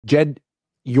Jed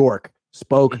York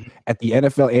spoke at the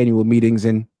NFL annual meetings,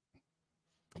 and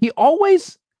he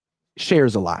always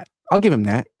shares a lot. I'll give him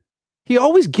that. He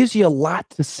always gives you a lot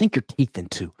to sink your teeth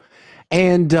into.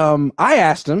 And I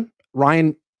asked him,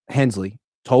 Ryan Hensley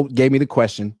gave me the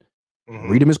question,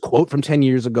 read him his quote from 10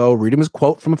 years ago, read him his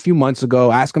quote from a few months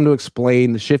ago, ask him to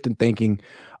explain the shift in thinking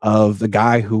of the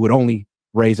guy who would only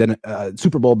raise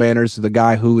Super Bowl banners to the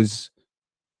guy who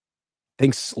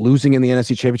thinks losing in the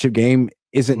NFC Championship game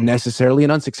isn't necessarily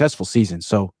an unsuccessful season.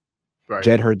 So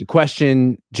Jed heard the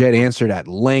question. Jed answered at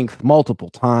length multiple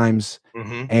times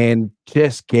and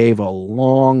just gave a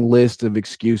long list of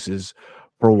excuses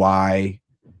for why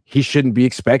he shouldn't be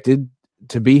expected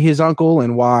to be his uncle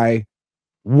and why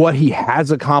what he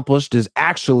has accomplished is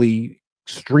actually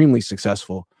extremely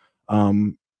successful.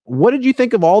 What did you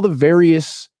think of all the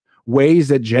various ways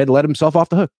that Jed let himself off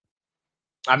the hook?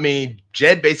 I mean,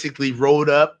 Jed basically rolled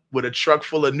up with a truck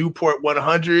full of Newport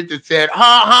 100s and said,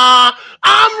 I'm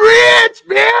rich,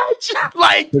 bitch.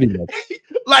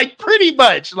 Pretty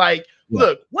much.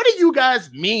 Look, what do you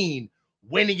guys mean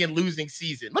winning and losing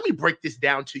season? Let me break this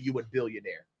down to you in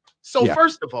Billionaire. So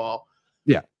first of all,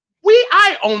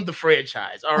 I own the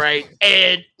franchise, all right?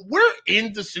 And we're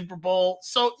in the Super Bowl,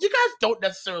 so you guys don't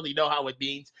necessarily know how it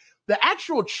means. The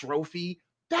actual trophy,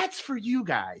 that's for you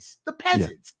guys, the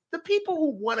peasants, the people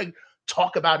who want to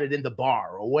talk about it in the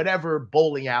bar or whatever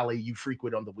bowling alley you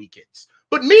frequent on the weekends.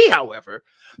 But me, however,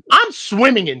 I'm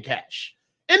swimming in cash.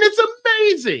 And it's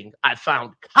amazing. I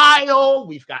found Kyle.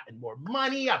 We've gotten more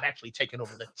money. I've actually taken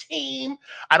over the team.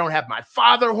 I don't have my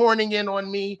father horning in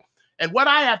on me. And what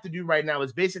I have to do right now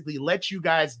is basically let you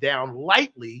guys down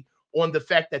lightly on the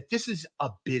fact that this is a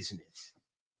business.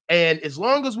 And as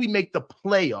long as we make the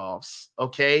playoffs,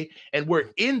 okay, and we're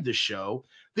in the show,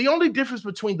 the only difference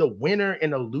between the winner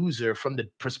and a loser from the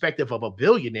perspective of a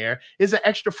billionaire is an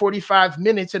extra 45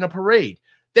 minutes in a parade.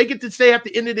 They get to stay at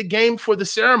the end of the game for the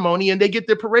ceremony and they get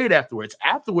their parade afterwards.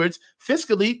 Afterwards,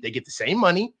 fiscally, they get the same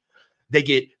money. They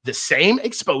get the same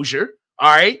exposure.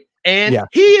 All right. And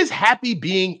he is happy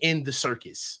being in the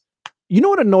circus. You know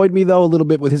what annoyed me, though, a little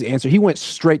bit with his answer? He went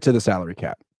straight to the salary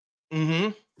cap.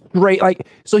 Right.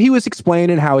 So he was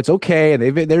explaining how it's okay and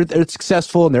they're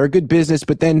successful and they're a good business.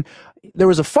 But then there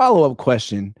was a follow-up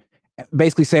question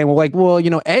basically saying,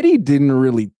 well, Eddie didn't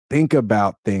really think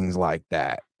about things like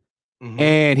that.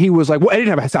 And he was like, well, Eddie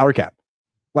didn't have a salary cap.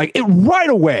 Right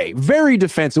away, very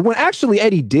defensive. When actually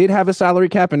Eddie did have a salary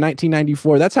cap in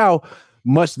 1994. That's how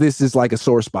much this is like a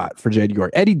sore spot for Jed York.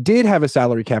 Eddie did have a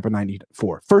salary cap in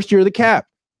 94. First year of the cap.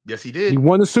 Yes, he did. He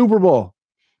won the Super Bowl.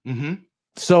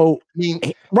 So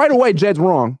right away, Jed's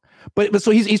wrong. But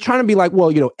so he's trying to be like,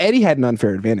 well, Eddie had an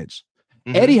unfair advantage.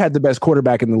 Eddie had the best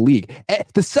quarterback in the league.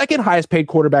 The second highest paid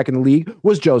quarterback in the league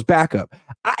was Joe's backup.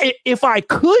 If I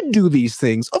could do these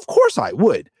things, of course I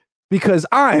would, because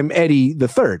I'm Eddie the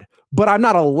third, but I'm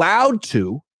not allowed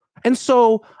to. And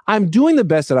so I'm doing the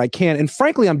best that I can. And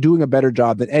frankly, I'm doing a better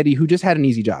job than Eddie, who just had an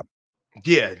easy job.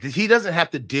 Yeah, he doesn't have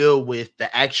to deal with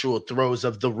the actual throes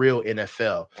of the real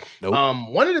NFL. Nope.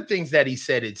 One of the things that he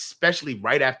said, especially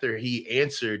right after he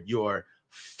answered your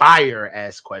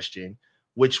fire-ass question,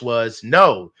 which was,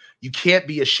 no, you can't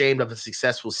be ashamed of a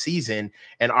successful season,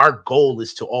 and our goal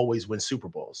is to always win Super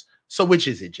Bowls. So which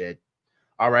is it, Jed?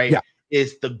 All right.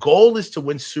 If the goal is to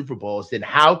win Super Bowls, then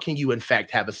how can you, in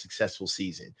fact, have a successful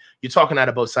season? You're talking out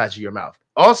of both sides of your mouth.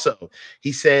 Also,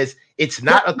 he says it's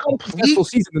not a complete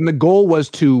season, and the goal was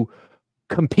to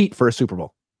compete for a Super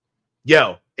Bowl.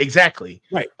 Exactly.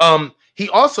 Right. He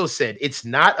also said it's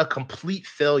not a complete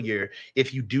failure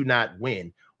if you do not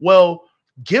win. Well,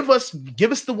 give us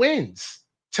the wins.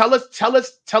 Tell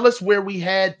us where we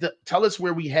had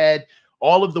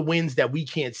all of the wins that we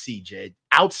can't see, Jed,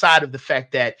 outside of the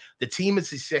fact that the team is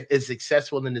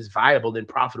successful and as viable and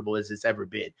profitable as it's ever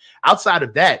been. Outside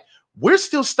of that, we're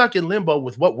still stuck in limbo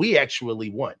with what we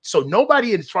actually want. So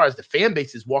nobody, as far as the fan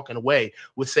base, is walking away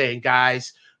with saying,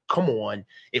 guys, come on,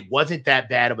 it wasn't that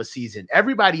bad of a season.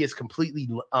 Everybody is completely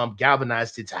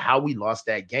galvanized into how we lost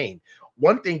that game.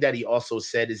 One thing that he also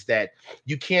said is that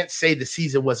you can't say the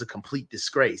season was a complete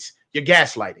disgrace. You're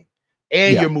gaslighting.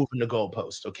 And you're moving the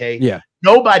goalpost, okay? Yeah.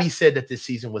 Nobody said that this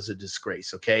season was a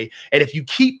disgrace, okay? And if you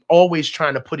keep always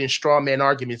trying to put in straw man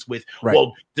arguments with,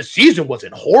 well, the season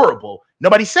wasn't horrible.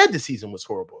 Nobody said the season was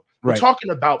horrible. We're talking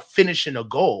about finishing a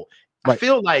goal. I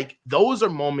feel like those are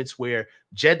moments where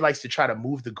Jed likes to try to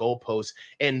move the goalpost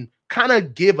and kind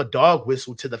of give a dog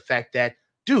whistle to the fact that,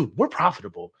 dude, we're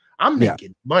profitable. I'm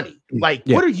making money.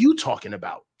 What are you talking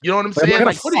about? You know what I'm saying?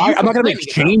 I'm not going to make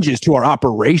changes to our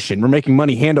operation. We're making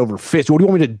money hand over fist. What do you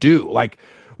want me to do?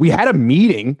 We had a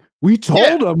meeting We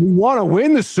told him we want to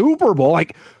win the Super Bowl.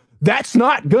 Like, that's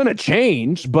not going to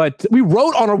change, but we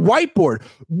wrote on a whiteboard,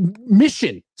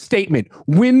 mission statement,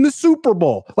 win the Super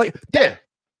Bowl. Like,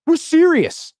 we're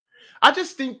serious. I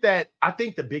think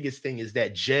the biggest thing is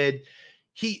that Jed,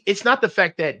 it's not the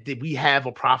fact that we have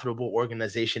a profitable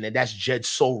organization and that's Jed's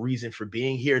sole reason for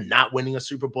being here, not winning a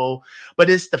Super Bowl, but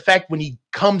it's the fact when he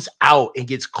comes out and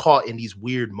gets caught in these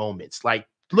weird moments. Like,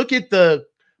 look at the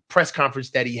press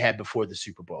conference that he had before the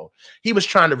Super Bowl. He was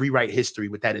trying to rewrite history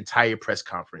with that entire press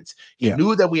conference. He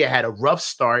knew that we had a rough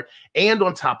start, and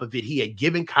on top of it, he had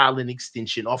given Kyle an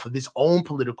extension off of his own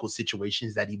political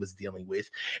situations that he was dealing with,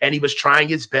 and he was trying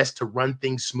his best to run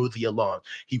things smoothly along.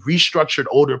 He restructured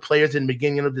older players in the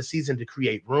beginning of the season to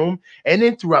create room, and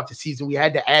then throughout the season, we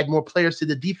had to add more players to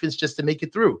the defense just to make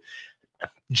it through.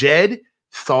 Jed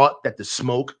thought that the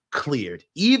smoke cleared.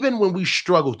 Even when we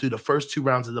struggled through the first 2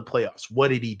 rounds of the playoffs, what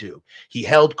did he do? He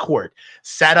held court,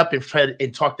 sat up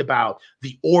and talked about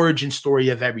the origin story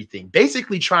of everything,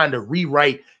 basically trying to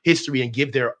rewrite history and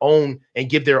give their own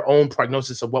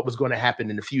prognosis of what was going to happen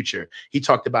in the future. He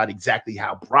talked about exactly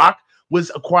how Brock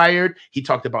was acquired. He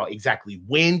talked about exactly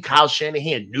when Kyle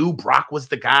Shanahan knew Brock was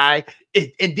the guy.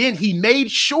 And then he made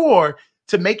sure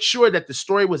to make sure that the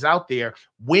story was out there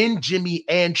when Jimmy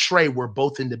and Trey were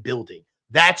both in the building.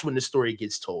 That's when the story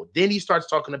gets told. Then he starts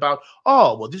talking about,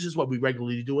 oh, well, this is what we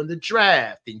regularly do in the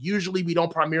draft. And usually we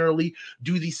don't primarily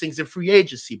do these things in free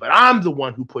agency, but I'm the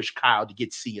one who pushed Kyle to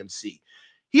get CMC.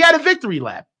 He had a victory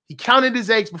lap. He counted his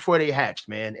eggs before they hatched,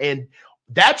 man. And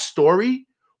that story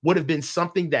would have been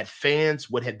something that fans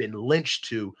would have been lynched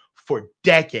to for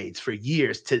decades, for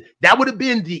years. That would have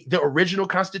been the original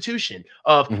constitution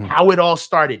of how it all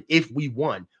started if we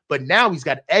won. But now he's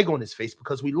got egg on his face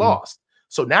because we lost.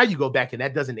 So now you go back and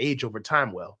that doesn't age over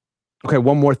time well. Okay,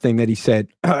 one more thing that he said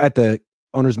at the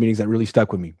owners' meetings that really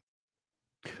stuck with me.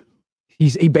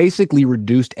 He basically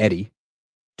reduced Eddie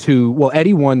to, well,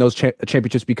 Eddie won those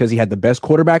championships because he had the best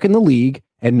quarterback in the league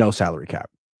and no salary cap.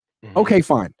 Okay,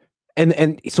 fine.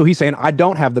 And so he's saying, I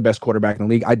don't have the best quarterback in the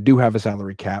league. I do have a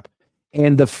salary cap.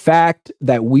 And the fact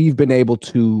that we've been able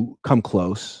to come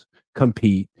close,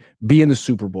 compete, be in the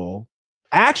Super Bowl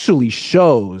actually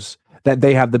shows that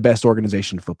they have the best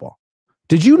organization in football.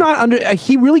 Did you not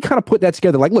he really kind of put that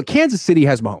together. Like, look, Kansas City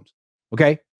has Mahomes.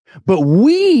 Okay. But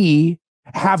we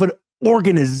have an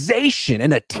organization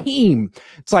and a team.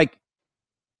 It's like,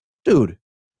 dude,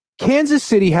 Kansas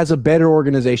City has a better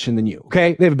organization than you,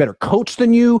 okay? They have a better coach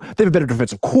than you. They have a better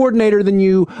defensive coordinator than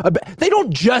you. They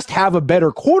don't just have a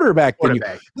better quarterback than you.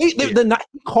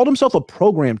 He called himself a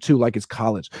program, too, like it's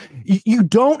college. You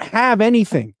don't have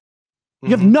anything. You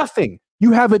have nothing.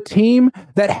 You have a team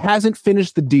that hasn't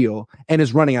finished the deal and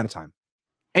is running out of time.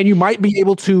 And you might be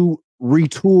able to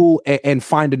retool and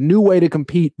find a new way to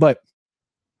compete, but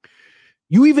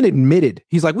you even admitted,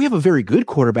 he's like, we have a very good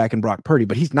quarterback in Brock Purdy,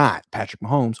 but he's not Patrick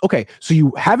Mahomes. Okay, so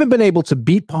you haven't been able to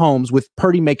beat Mahomes with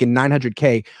Purdy making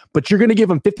 $900K, but you're going to give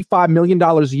him $55 million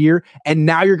a year, and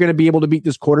now you're going to be able to beat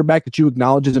this quarterback that you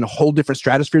acknowledge is in a whole different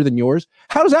stratosphere than yours?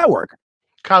 How does that work?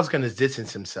 Kyle's going to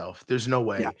distance himself. There's no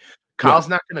way. Yeah. Kyle's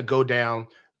not going to go down.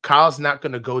 Kyle's not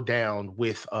going to go down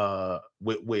with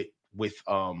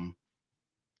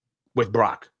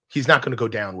Brock. He's not going to go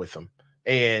down with him.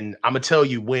 And I'm going to tell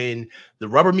you, when the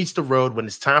rubber meets the road, when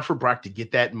it's time for Brock to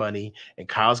get that money, and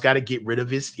Kyle's got to get rid of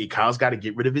his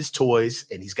toys,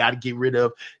 and he's got to get rid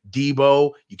of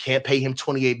Debo. You can't pay him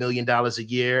 $28 million a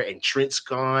year, and Trent's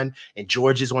gone, and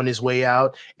George is on his way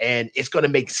out. And it's going to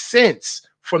make sense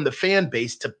from the fan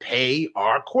base to pay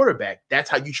our quarterback. That's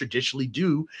how you traditionally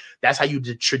do. That's how you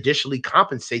traditionally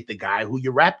compensate the guy who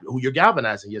you're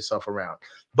galvanizing yourself around.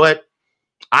 But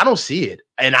I don't see it.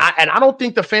 And I don't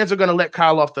think the fans are going to let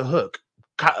Kyle off the hook.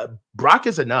 Brock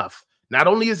is enough. Not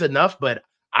only is enough, but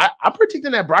I'm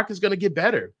predicting that Brock is going to get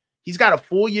better. He's got a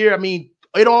full year. I mean,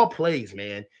 it all plays,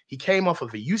 man. He came off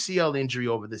of a UCL injury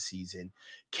over the season,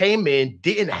 came in,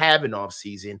 didn't have an off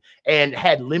season, and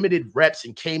had limited reps,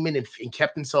 and came in and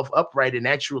kept himself upright and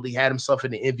actually had himself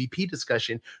in the MVP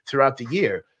discussion throughout the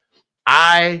year.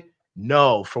 I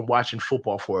know from watching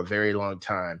football for a very long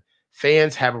time,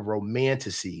 fans have a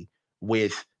romanticy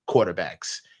with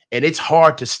quarterbacks, and it's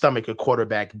hard to stomach a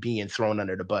quarterback being thrown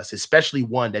under the bus, especially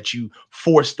one that you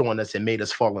forced on us and made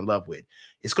us fall in love with.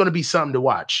 It's going to be something to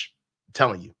watch. I'm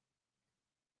telling you.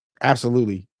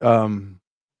 Absolutely.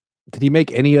 Did he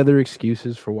make any other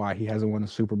excuses for why he hasn't won a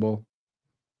Super Bowl?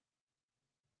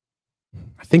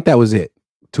 I think that was it.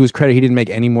 To his credit, he didn't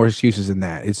make any more excuses than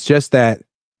that. It's just that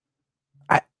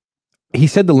he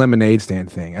said the lemonade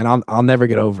stand thing, and I'll never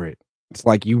get over it. It's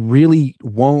like, you really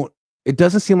won't. It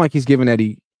doesn't seem like he's giving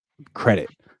Eddie credit.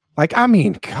 Like, I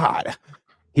mean, God,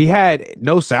 he had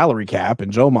no salary cap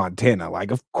and Joe Montana.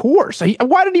 Like, of course.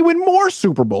 Why did he win more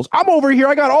Super Bowls? I'm over here.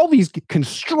 I got all these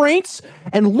constraints,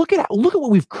 and look at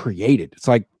what we've created. It's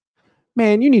like,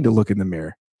 man, you need to look in the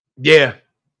mirror. Yeah.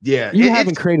 Yeah. You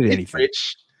haven't created anything.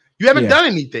 Rich. You haven't done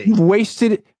anything. You've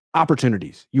wasted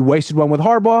opportunities. You wasted one with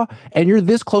Harbaugh, and you're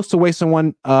this close to wasting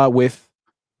one with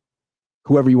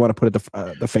whoever you want to put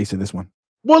at the face of this one.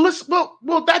 Well,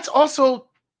 that's also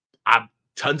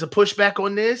tons of pushback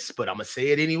on this, but I'm gonna say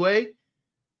it anyway.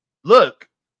 Look,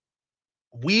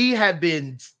 we've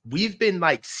been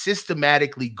like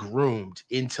systematically groomed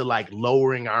into like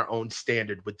lowering our own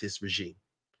standard with this regime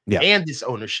and this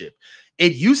ownership.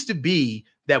 It used to be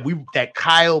that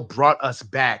Kyle brought us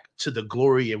back to the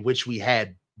glory in which we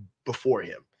had before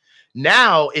him.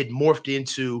 Now it morphed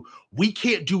into we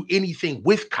can't do anything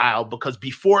with Kyle because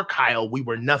before Kyle, we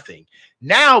were nothing.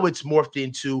 Now it's morphed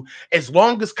into as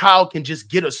long as Kyle can just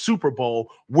get a Super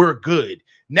Bowl, we're good.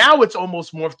 Now it's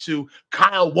almost morphed to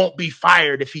Kyle won't be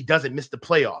fired if he doesn't miss the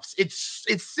playoffs.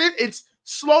 It's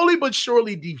slowly but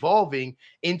surely devolving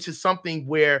into something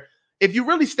where if you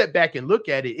really step back and look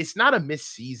at it, it's not a missed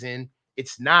season.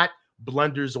 It's not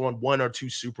blunders on 1 or 2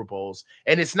 Super Bowls.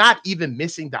 And it's not even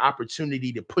missing the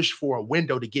opportunity to push for a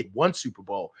window to get 1 Super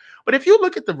Bowl. But if you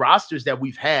look at the rosters that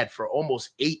we've had for almost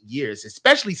 8 years,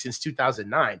 especially since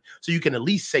 2009, so you can at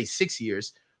least say 6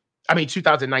 years,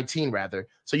 2019 rather,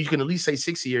 so you can at least say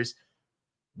 6 years,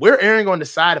 we're erring on the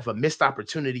side of a missed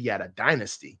opportunity at a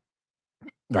dynasty.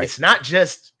 Right. It's not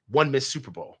just 1 missed Super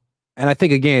Bowl. And I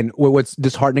think, again, what's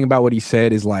disheartening about what he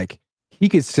said is like, he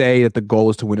could say that the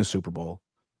goal is to win a Super Bowl.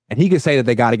 And he could say that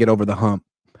they got to get over the hump,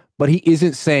 but he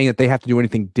isn't saying that they have to do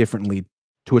anything differently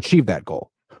to achieve that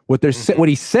goal. What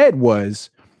he said was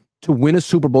to win a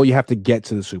Super Bowl, you have to get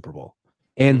to the Super Bowl.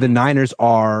 And the Niners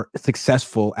are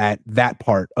successful at that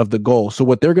part of the goal. So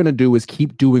what they're going to do is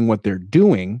keep doing what they're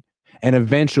doing, and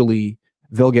eventually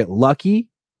they'll get lucky.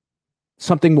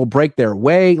 Something will break their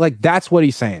way. Like, that's what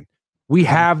he's saying. We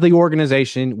have the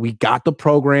organization. We got the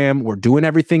program. We're doing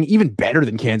everything even better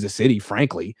than Kansas City,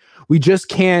 frankly. We just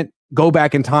can't go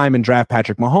back in time and draft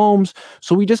Patrick Mahomes.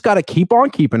 So we just got to keep on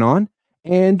keeping on.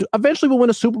 And eventually we'll win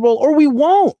a Super Bowl, or we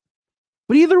won't.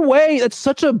 But either way, that's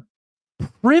such a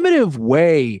primitive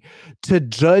way to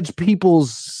judge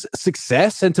people's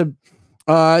success and to,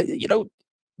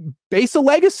 base a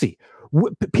legacy.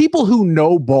 People who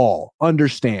know ball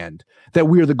understand that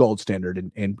we are the gold standard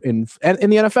in the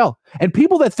NFL. And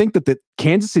people that think that the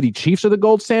Kansas City Chiefs are the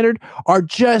gold standard are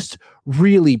just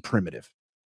really primitive.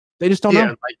 They just don't know.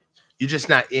 Like, you're just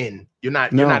not in. You're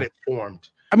not informed.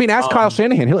 I mean, ask Kyle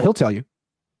Shanahan. He'll tell you.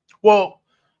 Well,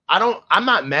 I'm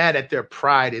not mad at their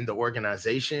pride in the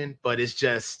organization, but it's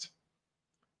just,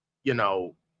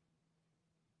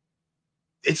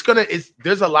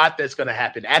 there's a lot that's going to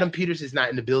happen. Adam Peters is not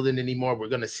in the building anymore. We're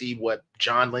going to see what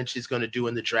John Lynch is going to do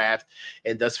in the draft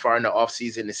and thus far in the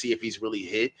offseason to see if he's really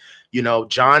hit.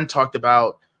 John talked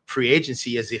about free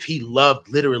agency as if he loved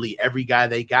literally every guy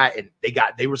they got, and they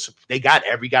got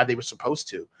every guy they were supposed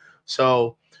to.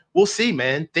 So we'll see,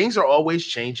 man. Things are always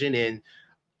changing. And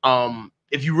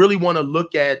if you really want to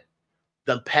look at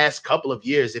the past couple of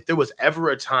years, if there was ever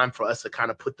a time for us to kind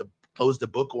of close the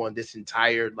book on this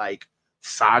entire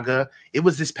saga, it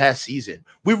was this past season.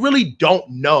 We really don't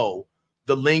know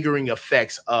the lingering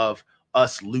effects of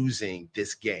us losing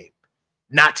this game,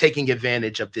 not taking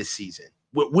advantage of this season.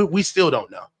 We still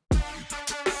don't know.